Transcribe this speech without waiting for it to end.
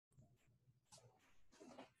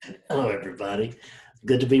Hello, everybody.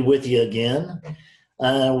 Good to be with you again.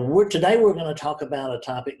 Today we're going to talk about a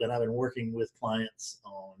topic that I've been working with clients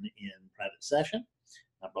on in private session.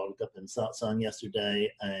 I brought it up in Satsang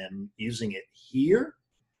yesterday. I am using it here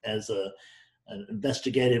as an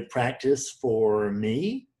investigative practice for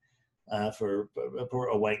me, for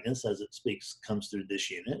awakeness as it comes through this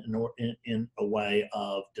unit, in a way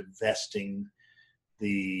of divesting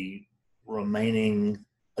the remaining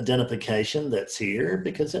identification that's here,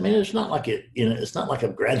 because I mean it's not like it's not like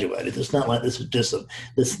I've graduated. It's not like this is just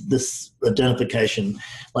this identification,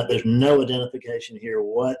 like there's no identification here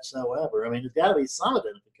whatsoever. I mean, there's got to be some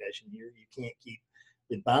identification here. You can't keep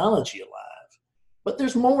the biology alive, but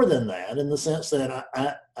there's more than that, in the sense that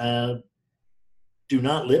I do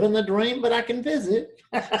not live in the dream, but I can visit.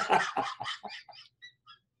 I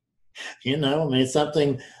mean,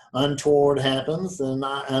 something untoward happens, and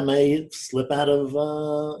I may slip out of,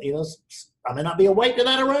 I may not be awake to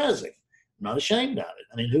that arising. I'm not ashamed of it.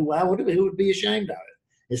 I mean, who would be ashamed of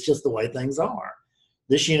it? It's just the way things are.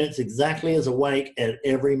 This unit's exactly as awake at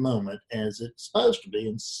every moment as it's supposed to be,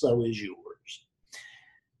 and so is yours.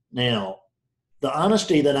 Now, the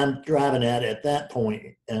honesty that I'm driving at that point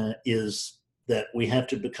is that we have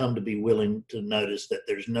to become to be willing to notice that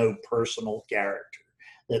there's no personal character.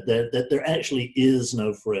 That there actually is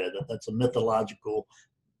no Fred, that's a mythological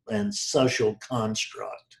and social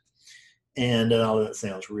construct. And all that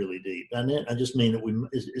sounds really deep. I just mean that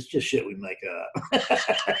it's just shit we make up.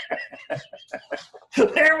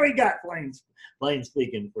 There we got plain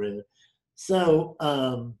speaking, Fred. So,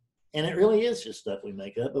 and it really is just stuff we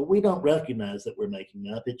make up, but we don't recognize that we're making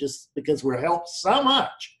up. It just because we're helped so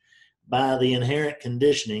much by the inherent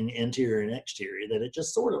conditioning, interior and exterior, that it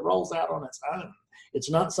just sort of rolls out on its own. It's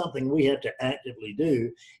not something we have to actively do.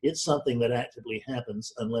 It's something that actively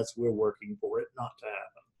happens unless we're working for it not to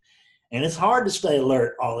happen. And it's hard to stay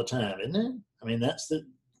alert all the time, isn't it? I mean,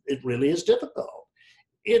 it really is difficult.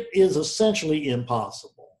 It is essentially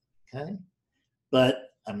impossible, okay?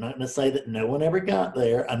 But I'm not going to say that no one ever got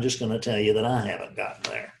there. I'm just going to tell you that I haven't gotten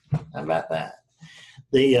there. How about that?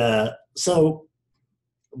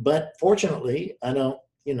 But fortunately, I don't,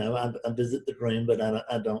 I visit the dream, but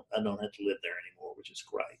I don't have to live there anymore, which is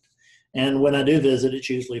great. And when I do visit, it's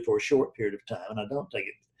usually for a short period of time, and I don't take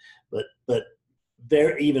it, but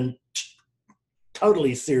they're even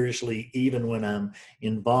totally seriously, even when I'm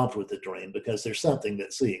involved with the dream, because there's something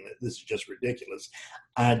that's seeing that this is just ridiculous.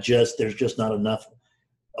 There's just not enough.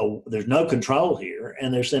 There's no control here,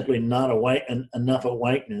 and there's simply not enough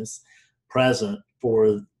awakeness present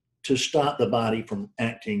to stop the body from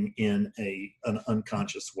acting in an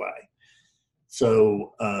unconscious way.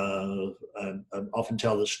 So I often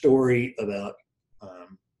tell the story about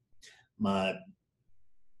my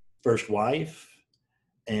first wife,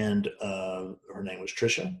 and her name was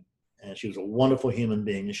Trisha, and she was a wonderful human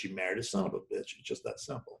being, and she married a son of a bitch. It's just that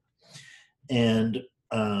simple. And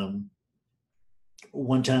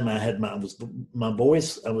one time I had my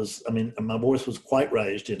voice was quite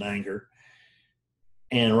raised in anger.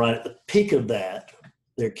 And right at the peak of that,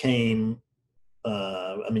 there came,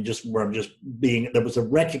 there was a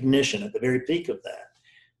recognition at the very peak of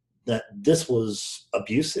that this was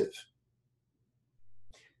abusive.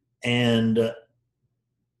 And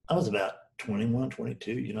I was about 21,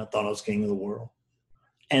 22, I thought I was king of the world.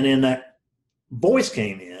 And then that voice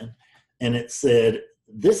came in and it said,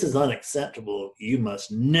 "This is unacceptable. You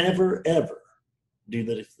must never, ever do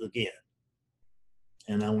this again."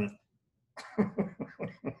 And I went,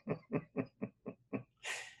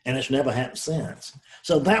 and it's never happened since.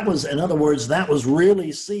 So that was, in other words, that was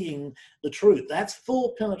really seeing the truth. That's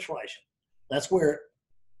full penetration. That's where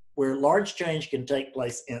large change can take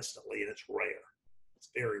place instantly, and it's rare. It's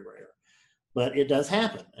very rare, but it does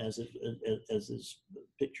happen, as is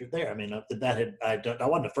pictured there. I mean, that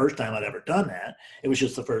wasn't the first time I'd ever done that. It was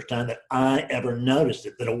just the first time that I ever noticed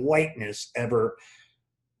it, that awakeness ever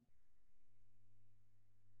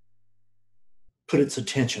put its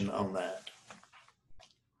attention on that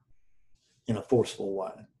in a forceful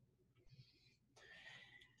way.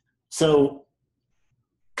 So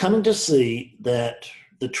coming to see that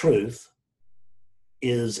the truth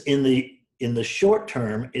is in the short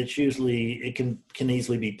term, it can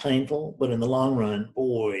easily be painful, but in the long run,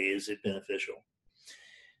 boy, is it beneficial.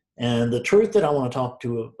 And the truth that I want to talk to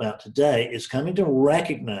you about today is coming to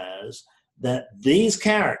recognize that these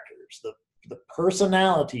characters, the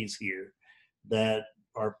personalities here, that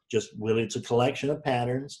are just really, it's a collection of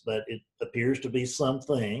patterns, but it appears to be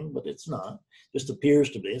something, but it's not. Just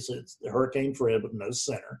appears to be. It's the Hurricane Fred with no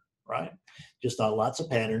center, right? Just lots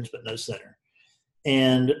of patterns, but no center.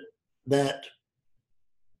 And that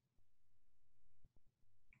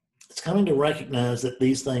It's coming to recognize that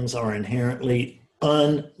these things are inherently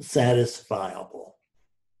unsatisfiable.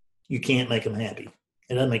 You can't make them happy.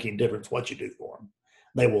 It doesn't make any difference what you do for them.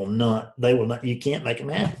 They will not, you can't make them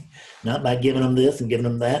happy. Not by giving them this and giving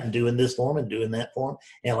them that and doing this for them and doing that for them.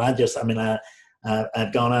 And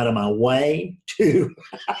I've gone out of my way to,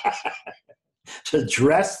 to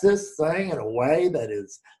dress this thing in a way that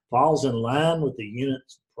falls in line with the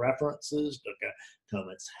unit's preferences, to comb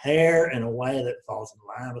its hair in a way that falls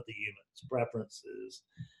in line with the unit's preferences.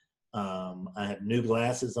 I have new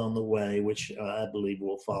glasses on the way, which I believe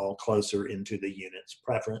will fall closer into the unit's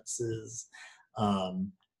preferences.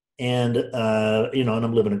 And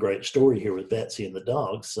I'm living a great story here with Betsy and the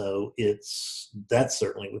dog, so that's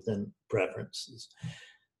certainly within preferences.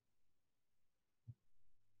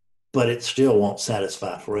 But it still won't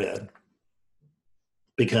satisfy Fred.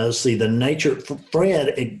 Because, see, the nature,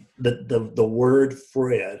 Fred, the word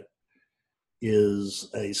Fred is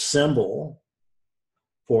a symbol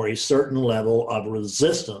for a certain level of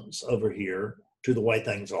resistance over here to the way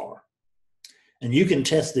things are. And you can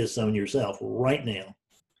test this on yourself right now.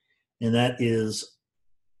 And that is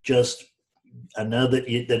just, I know that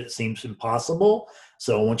it seems impossible,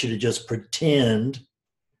 so I want you to just pretend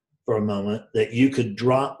for a moment that you could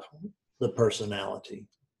drop the personality.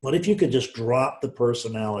 What if you could just drop the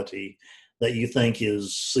personality that you think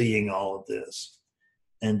is seeing all of this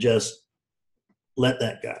and just let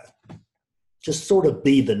that go? Just sort of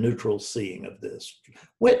be the neutral seeing of this.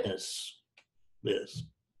 Witness this.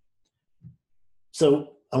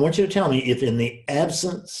 So I want you to tell me if in the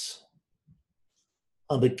absence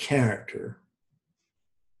of a character,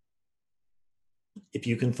 if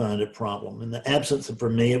you can find a problem. In the absence of, for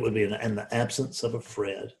me, it would be in the absence of a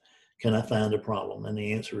Fred, can I find a problem? And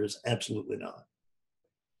the answer is absolutely not.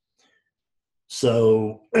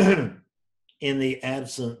 So in the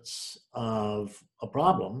absence of a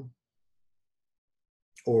problem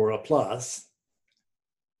or a plus,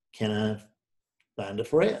 can I find a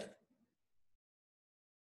Fred?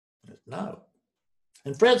 No.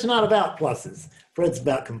 And Fred's not about pluses. Fred's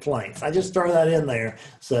about complaints. I just throw that in there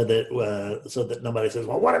so that nobody says,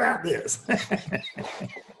 well, what about this?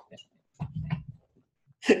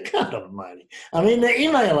 God almighty. I mean, the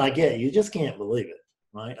email I get, you just can't believe it,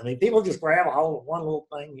 right? I mean, people just grab a hold of one little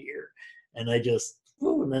thing here and they just,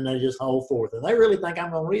 and then they just hold forth. And they really think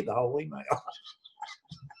I'm going to read the whole email.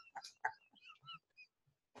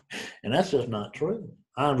 And that's just not true.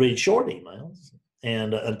 I read short emails.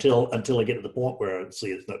 And until I get to the point where I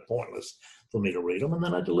see it's not pointless for me to read them, and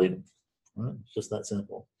then I delete them. Right? It's just that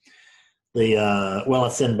simple. I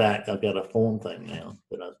send back. I've got a form thing now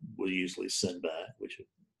that I will usually send back, which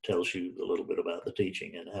tells you a little bit about the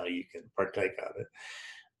teaching and how you can partake of it.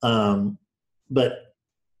 But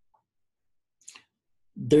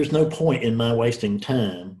there's no point in my wasting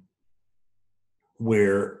time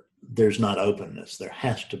where there's not openness. There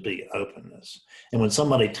has to be openness. And when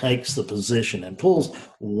somebody takes the position and pulls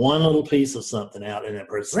one little piece of something out and it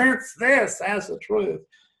presents this as the truth,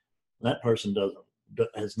 that person the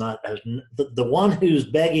one who's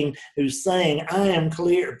begging, who's saying, I am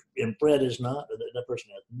clear, and Fred is not, that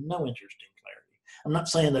person has no interest in clarity. I'm not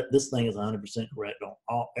saying that this thing is 100% correct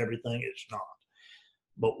on everything. It's not.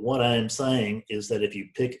 But what I am saying is that if you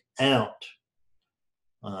pick out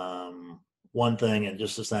one thing and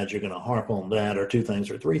just decide you're going to harp on that, or two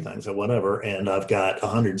things or three things or whatever, and I've got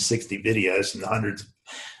 160 videos and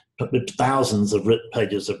thousands of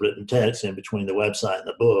pages of written text in between the website and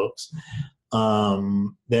the books,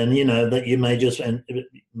 then you know that you may just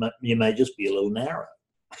be a little narrow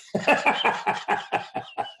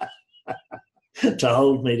to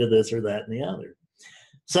hold me to this or that and the other.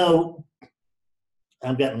 So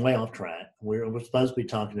I'm getting way off track. We're supposed to be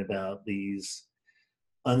talking about these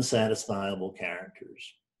unsatisfiable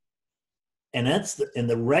characters, and that's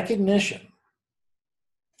the recognition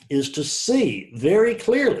is to see very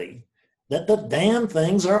clearly that the damn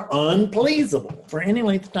things are unpleasable for any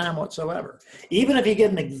length of time whatsoever. Even if you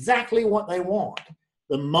give them exactly what they want,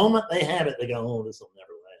 the moment they have it, they go, "Oh, this will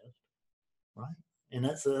never last," right? And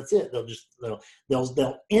that's it.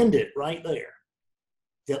 They'll end it right there.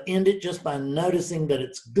 They'll end it just by noticing that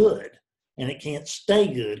it's good. And it can't stay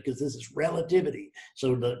good because this is relativity.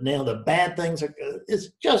 So now the bad things are, it's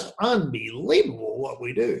just unbelievable what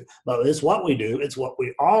we do. But it's what we do. It's what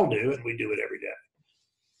we all do, and we do it every day.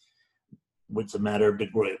 It's a matter of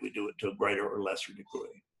degree. We do it to a greater or lesser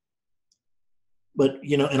degree. But,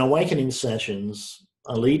 you know, in awakening sessions,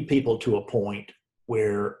 I lead people to a point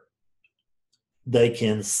where they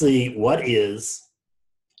can see what is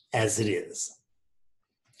as it is.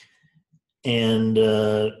 And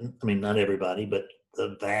I mean, not everybody, but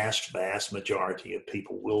the vast, vast majority of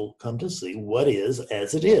people will come to see what is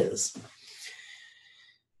as it is.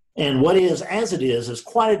 And what is as it is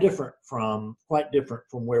quite different from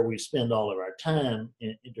where we spend all of our time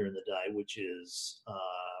during the day, which is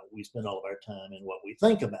we spend all of our time in what we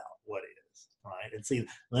think about what is, right? And see,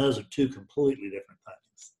 those are two completely different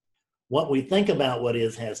things. What we think about what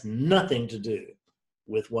is has nothing to do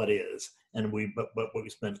with what is, and but we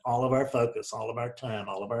spend all of our focus, all of our time,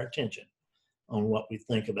 all of our attention on what we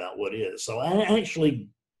think about what is. So I actually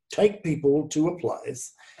take people to a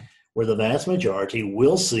place where the vast majority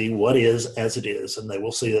will see what is as it is, and they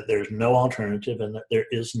will see that there's no alternative and that there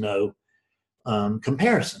is no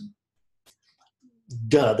comparison.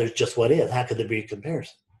 Duh, there's just what is. How could there be a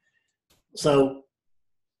comparison? So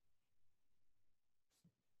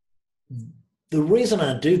the reason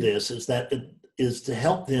I do this is that it is to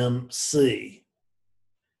help them see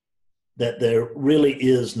that there really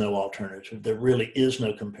is no alternative. There really is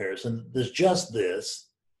no comparison. There's just this,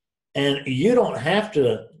 and you don't have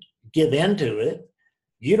to give into it.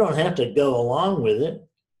 You don't have to go along with it.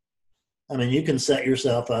 I mean, you can set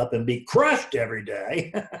yourself up and be crushed every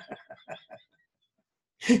day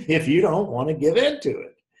if you don't want to give into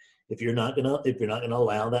it. If you're not gonna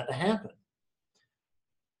allow that to happen.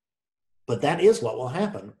 But that is what will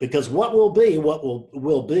happen, because what will be,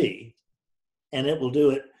 and it will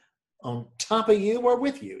do it on top of you or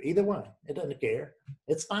with you. Either way, it doesn't care.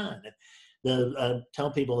 It's fine. I tell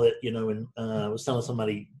people that, I was telling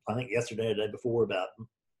somebody, I think yesterday or the day before, about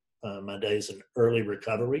my days in early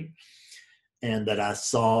recovery, and that I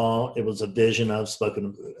saw, it was a vision I've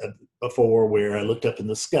spoken before, where I looked up in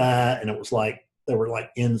the sky and it was like, they were like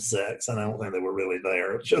insects, and I don't think they were really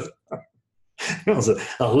there. It was just, it was a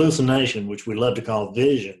hallucination, which we love to call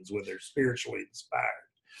visions when they're spiritually inspired.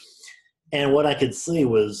 And what I could see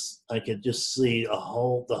was, I could just see the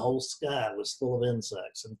whole sky was full of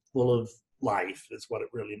insects and full of life, is what it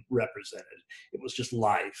really represented. It was just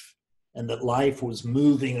life, and that life was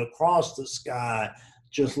moving across the sky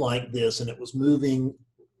just like this, and it was moving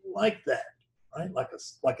like that, right?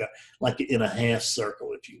 Like in a half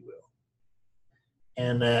circle, if you will.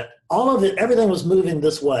 And that all of it, everything was moving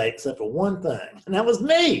this way except for one thing, and that was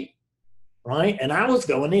me, right? And I was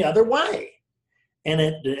going the other way. And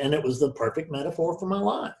it was the perfect metaphor for my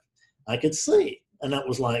life. I could see, and that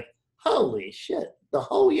was like, holy shit, the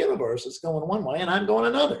whole universe is going one way and I'm going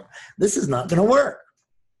another. This is not going to work.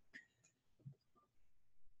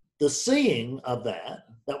 The seeing of that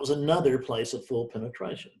was another place of full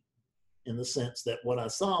penetration, in the sense that what I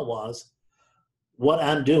saw was, what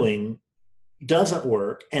I'm doing doesn't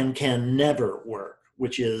work and can never work,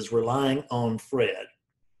 which is relying on Fred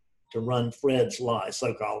to run Fred's life,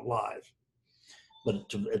 so-called life.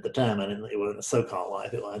 But at the time, it wasn't a so-called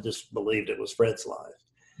life. I just believed it was Fred's life.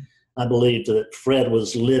 I believed that Fred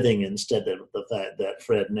was living instead of the fact that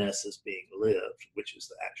Fred Ness is being lived, which is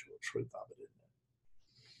the actual truth of it, isn't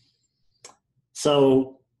it?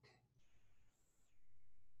 So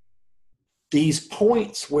these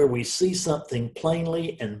points where we see something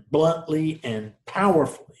plainly and bluntly and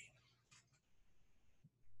powerfully,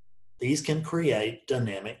 these can create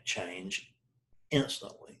dynamic change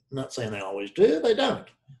instantly. I'm not saying they always do, they don't,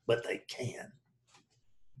 but they can.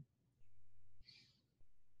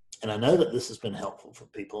 And I know that this has been helpful for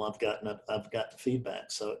people. I've gotten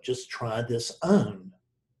feedback, so just try this on.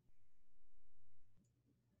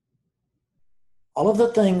 All of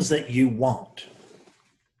the things that you want,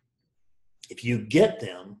 if you get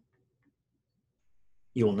them,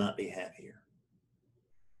 you will not be happier.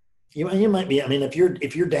 You might be. I mean, if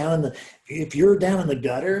you're down in the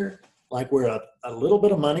gutter, like where a little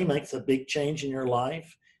bit of money makes a big change in your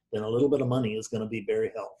life, then a little bit of money is going to be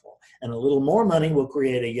very helpful, and a little more money will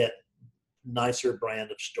create a yet nicer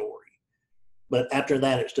brand of story. But after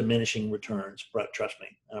that, it's diminishing returns. Trust me,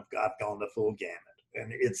 I've gone the full gamut,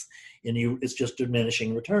 and it's just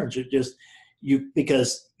diminishing returns.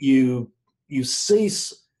 Because you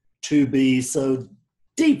cease to be so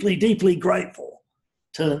deeply, deeply grateful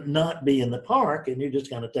to not be in the park, and you're just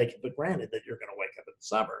going to take it for granted that you're going to wake up in the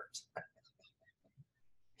suburbs.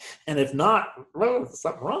 And if not, well, there's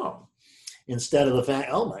something wrong. Instead of the fact,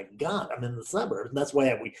 oh my God, I'm in the suburbs. And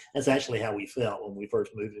that's actually how we felt when we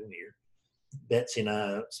first moved in here. Betsy and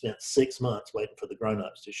I spent 6 months waiting for the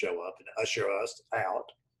grown-ups to show up and usher us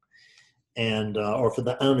out, and or for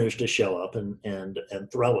the owners to show up and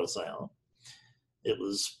throw us out. It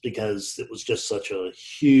was because it was just such a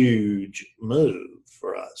huge move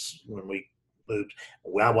for us when we moved.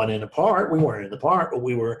 Well, I wasn't in the park. We weren't in the park, but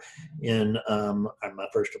we were in my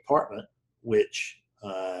first apartment, which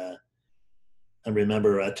I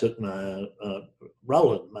remember I took my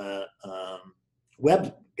Roland, my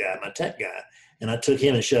web guy, my tech guy, and I took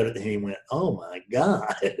him and showed it to him. He went, "Oh my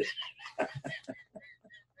God."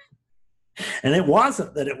 And it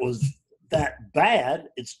wasn't that it was that bad.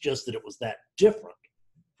 It's just that it was that different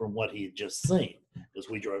from what he had just seen, because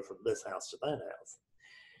we drove from this house to that house,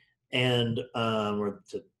 and or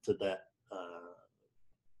to that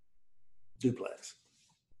duplex.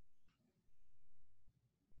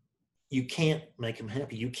 You can't make them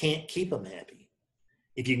happy. You can't keep them happy.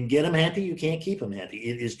 If you can get them happy, you can't keep them happy.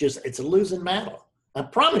 It's a losing battle. I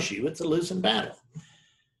promise you, it's a losing battle.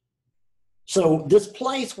 So this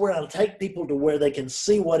place where I'll take people to where they can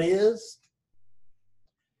see what is,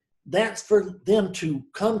 that's for them to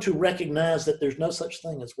come to recognize that there's no such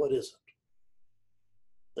thing as what isn't.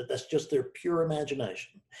 That's just their pure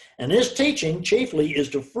imagination. And this teaching chiefly is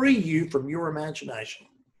to free you from your imagination.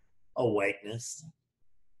 Awakeness.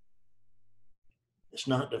 It's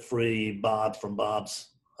not to free Bob from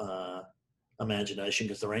Bob's imagination,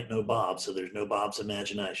 because there ain't no Bob, so there's no Bob's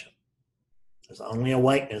imagination. There's only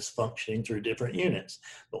awakeness functioning through different units.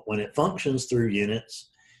 But when it functions through units,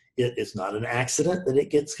 it's not an accident that it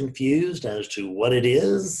gets confused as to what it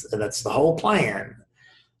is. And that's the whole plan,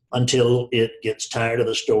 until it gets tired of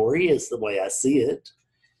the story, is the way I see it.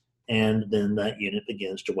 And then that unit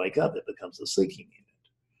begins to wake up. It becomes a seeking unit.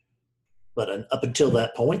 But up until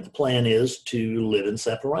that point, the plan is to live in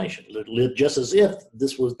separation, live just as if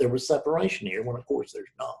there was separation here, when of course there's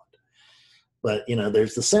not. But,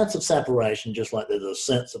 there's the sense of separation, just like there's a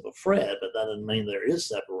sense of a Fred, but that doesn't mean there is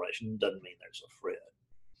separation. It doesn't mean there's a Fred.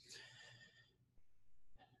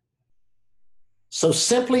 So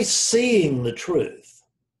simply seeing the truth,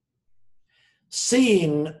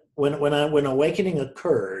 seeing when awakening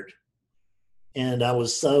occurred, and I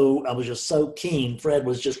was just so keen. Fred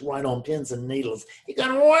was just right on pins and needles. He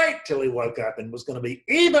couldn't wait till he woke up and was going to be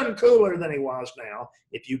even cooler than he was now,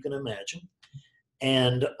 if you can imagine.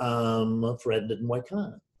 And Fred didn't wake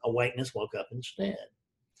up. Awakeness woke up instead.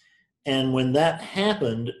 And when that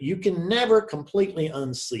happened, you can never completely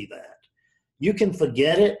unsee that. You can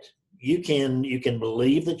forget it. You can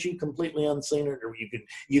believe that you completely unseen it, or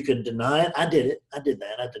you can deny it. I did it. I did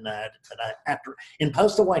that. I denied that in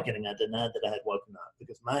post-awakening, I denied that I had woken up,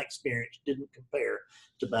 because my experience didn't compare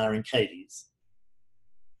to Byron Katie's.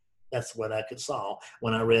 That's what I saw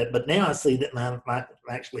when I read. But now I see that my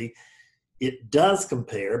actually, it does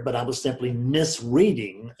compare, but I was simply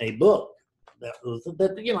misreading a book. There was a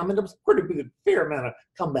pretty big, fair amount of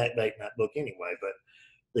comeback bait in that book anyway, but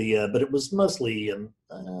it was mostly,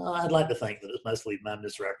 I'd like to think that it's mostly my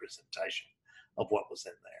misrepresentation of what was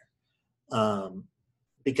in there.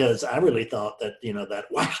 Because I really thought that,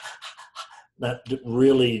 that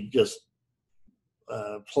really just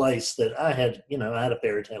place that I had, I had a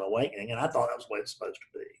fairy tale awakening, and I thought that was the way it's supposed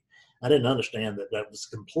to be. I didn't understand that was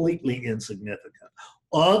completely insignificant,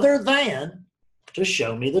 other than to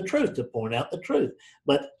show me the truth, to point out the truth.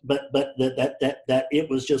 But that it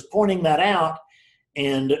was just pointing that out,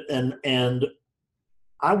 and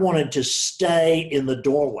I wanted to stay in the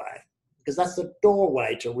doorway, because that's the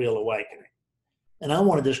doorway to real awakening. And I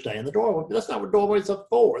wanted to stay in the doorway. That's not what doorways are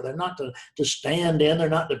for. They're not to stand in. They're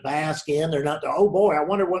not to bask in. They're not to, oh boy, I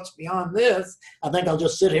wonder what's beyond this. I think I'll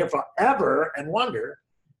just sit here forever and wonder.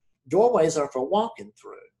 Doorways are for walking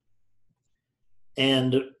through.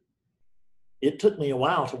 And it took me a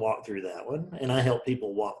while to walk through that one. And I help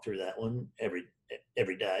people walk through that one every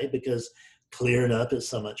day, because clearing up is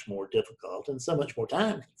so much more difficult and so much more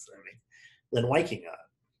time consuming than waking up.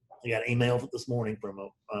 I got an email this morning from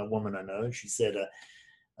a woman I know. She said,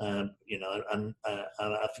 I'm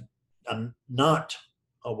not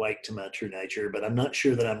awake to my true nature, but I'm not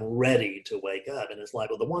sure that I'm ready to wake up. And it's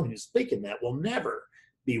like, well, the one who's speaking that will never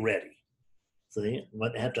be ready. See,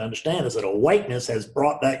 what you have to understand is that awakeness has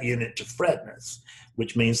brought that unit to Fredness,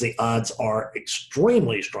 which means the odds are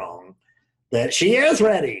extremely strong that she is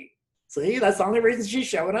ready. See, that's the only reason she's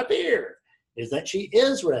showing up here, is that she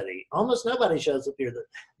is ready. Almost nobody shows up here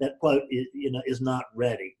that quote is not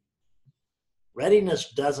ready.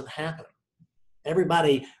 Readiness doesn't happen.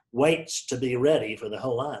 Everybody waits to be ready for their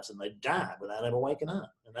whole lives, and they die without ever waking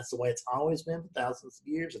up. And that's the way it's always been for thousands of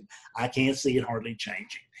years, and I can't see it hardly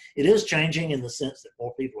changing. It is changing in the sense that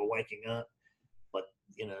more people are waking up, but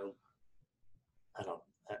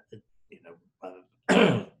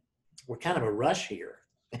we're kind of a rush here.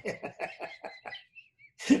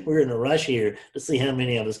 We're in a rush here to see how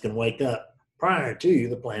many of us can wake up prior to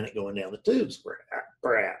the planet going down the tubes,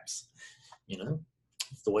 perhaps.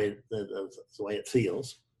 It's the way it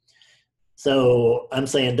feels. So I'm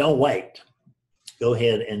saying, don't wait. Go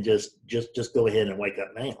ahead and just go ahead and wake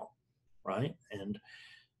up now, right? And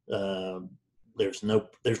there's no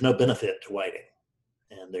benefit to waiting.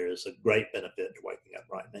 And there is a great benefit to waking up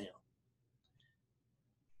right now.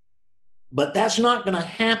 But that's not going to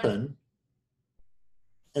happen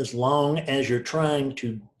as long as you're trying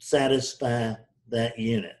to satisfy that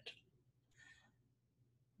unit.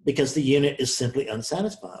 Because the unit is simply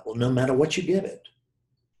unsatisfiable, no matter what you give it.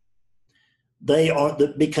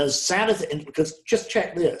 Because just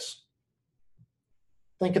check this.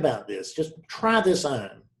 Think about this. Just try this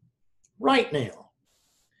on right now.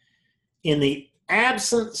 In the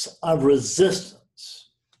absence of resistance,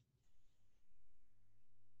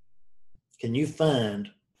 can you find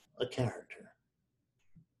a character?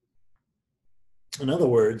 In other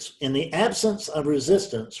words, in the absence of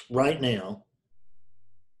resistance right now,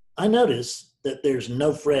 I notice that there's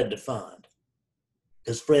no Fred to find,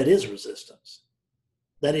 because Fred is resistance.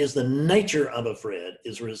 That is, the nature of a Fred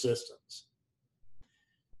is resistance.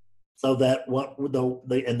 So that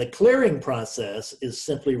the clearing process is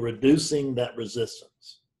simply reducing that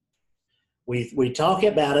resistance. We talk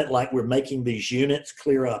about it like we're making these units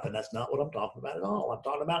clear up, and that's not what I'm talking about at all. I'm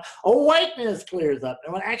talking about awakeness clears up.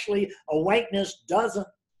 And actually, awakeness doesn't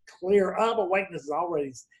clear up. Awakeness is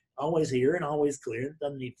always here and always clear. It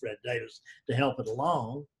doesn't need Fred Davis to help it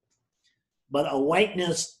along. But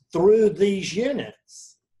awakeness through these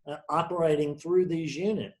units, operating through these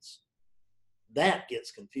units, that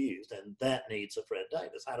gets confused, and that needs a Fred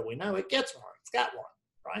Davis. How do we know? It gets one. It's got one,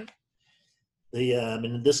 right?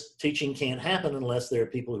 This teaching can't happen unless there are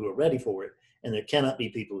people who are ready for it, and there cannot be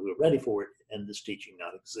people who are ready for it and this teaching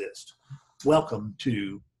not exist. Welcome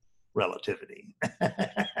to relativity,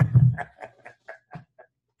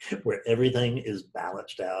 where everything is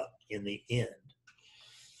balanced out in the end.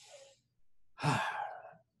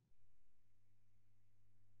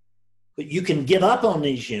 But you can give up on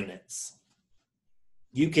these units.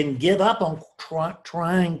 You can give up on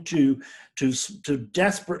trying to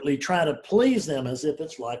desperately try to please them as if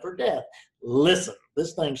it's life or death. Listen,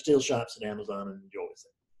 this thing still shops at Amazon and enjoys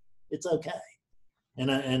it. It's okay.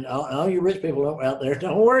 And all you rich people out there,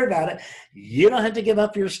 don't worry about it. You don't have to give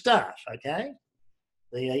up your stuff, okay?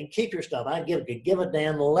 You can keep your stuff. I could give a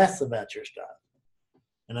damn less about your stuff.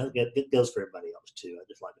 And it goes for everybody else too. I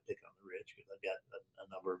just like to pick on the rich because I've got a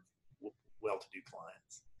number of well-to-do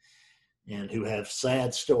clients and who have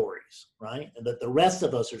sad stories, right? And that the rest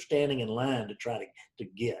of us are standing in line to try to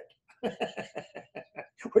get.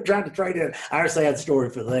 We're trying to trade in our sad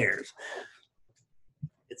story for theirs.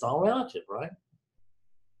 It's all relative, right?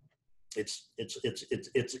 If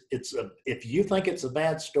you think it's a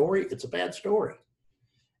bad story, it's a bad story.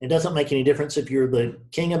 It doesn't make any difference if you're the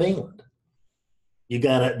King of England.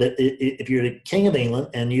 If you're the King of England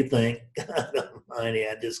and you think, honey,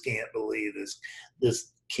 I just can't believe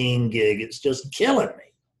this king gig, it's just killing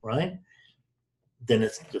me, right? Then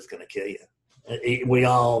it's just going to kill you. We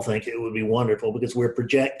all think it would be wonderful because we're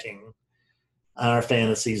projecting our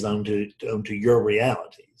fantasies onto your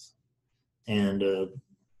realities, and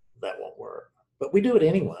that won't work. But we do it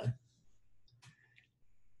anyway.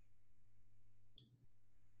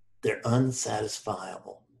 They're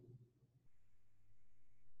unsatisfiable.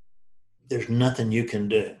 There's nothing you can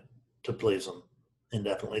do to please them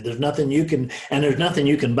indefinitely. There's nothing you can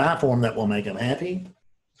buy for them that will make them happy.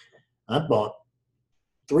 I've bought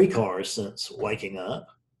 3 cars since waking up,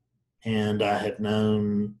 and I have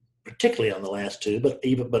known, particularly on the last 2, but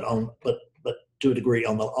to a degree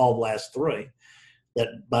on all the last 3, that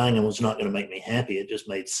buying them was not going to make me happy. It just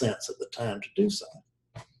made sense at the time to do so,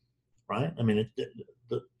 right? I mean,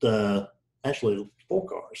 actually 4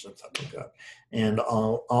 cars since I woke up, and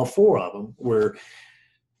all 4 of them were.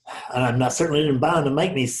 Certainly didn't buy them to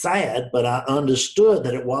make me sad, but I understood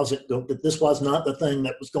that this was not the thing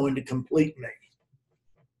that was going to complete me.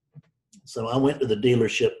 So I went to the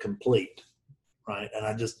dealership complete, right? And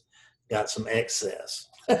I just got some excess.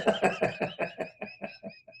 Because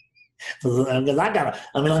I got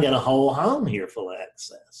a whole home here full of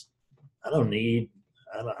excess. I don't need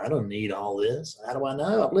all this. How do I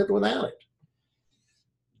know? I've lived without it.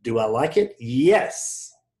 Do I like it? Yes.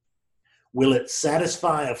 Will it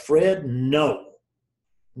satisfy a Fred? No.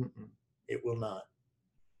 It will not.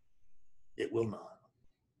 It will not.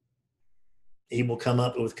 He will come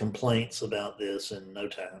up with complaints about this in no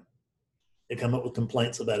time. He'll come up with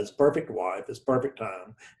complaints about his perfect wife, his perfect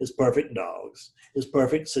time, his perfect dogs, his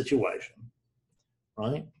perfect situation,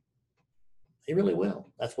 right? He really will.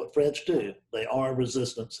 That's what Freds do. They are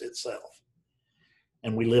resistance itself.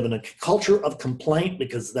 And we live in a culture of complaint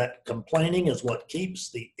because that complaining is what keeps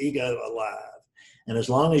the ego alive. And as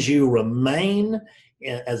long as you remain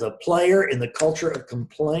as a player in the culture of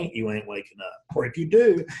complaint, you ain't waking up. Or if you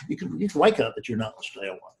do, you can wake up, but you're not going to stay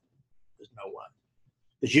awake. There's no way.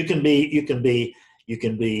 Because you You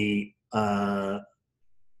can be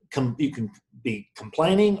you can be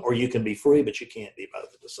complaining, or you can be free, but you can't be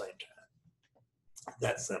both at the same time.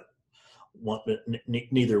 That's simple.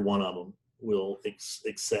 Neither one of them will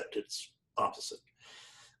accept its opposite.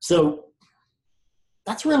 So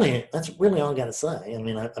that's really all I got to say. I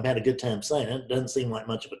mean, I've had a good time saying it. It doesn't seem like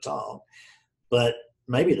much of a talk, but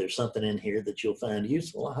maybe there's something in here that you'll find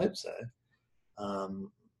useful. I hope so.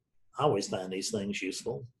 I always find these things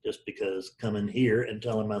useful, just because coming here and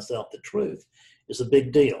telling myself the truth is a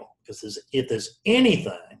big deal. Because if there's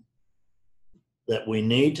anything that we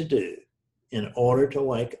need to do in order to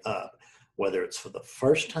wake up, whether it's for the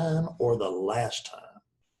first time or the last time,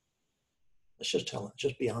 let's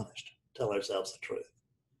just be honest, tell ourselves the truth,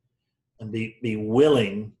 and be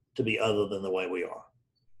willing to be other than the way we are.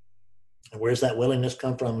 And where's that willingness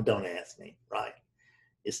come from? Don't ask me, right?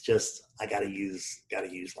 It's just, I gotta use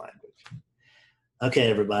language.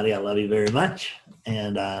 Okay, everybody, I love you very much,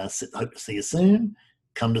 and hope to see you soon.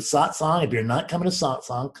 Come to Satsang. If you're not coming to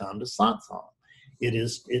Satsang, come to Satsang.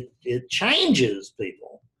 It changes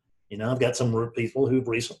people. You know, I've got some people who've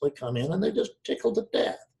recently come in and they just tickled to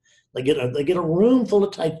death. They get a room full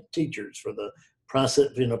of teachers for the price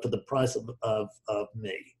of, for the price of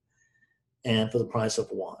me, and for the price of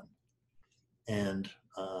one. And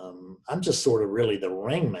I'm just sort of really the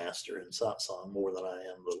ringmaster in Satsang more than I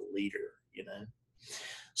am the leader, you know.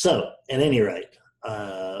 So at any rate,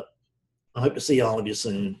 I hope to see all of you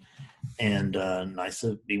soon, and nice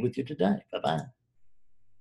to be with you today. Bye-bye.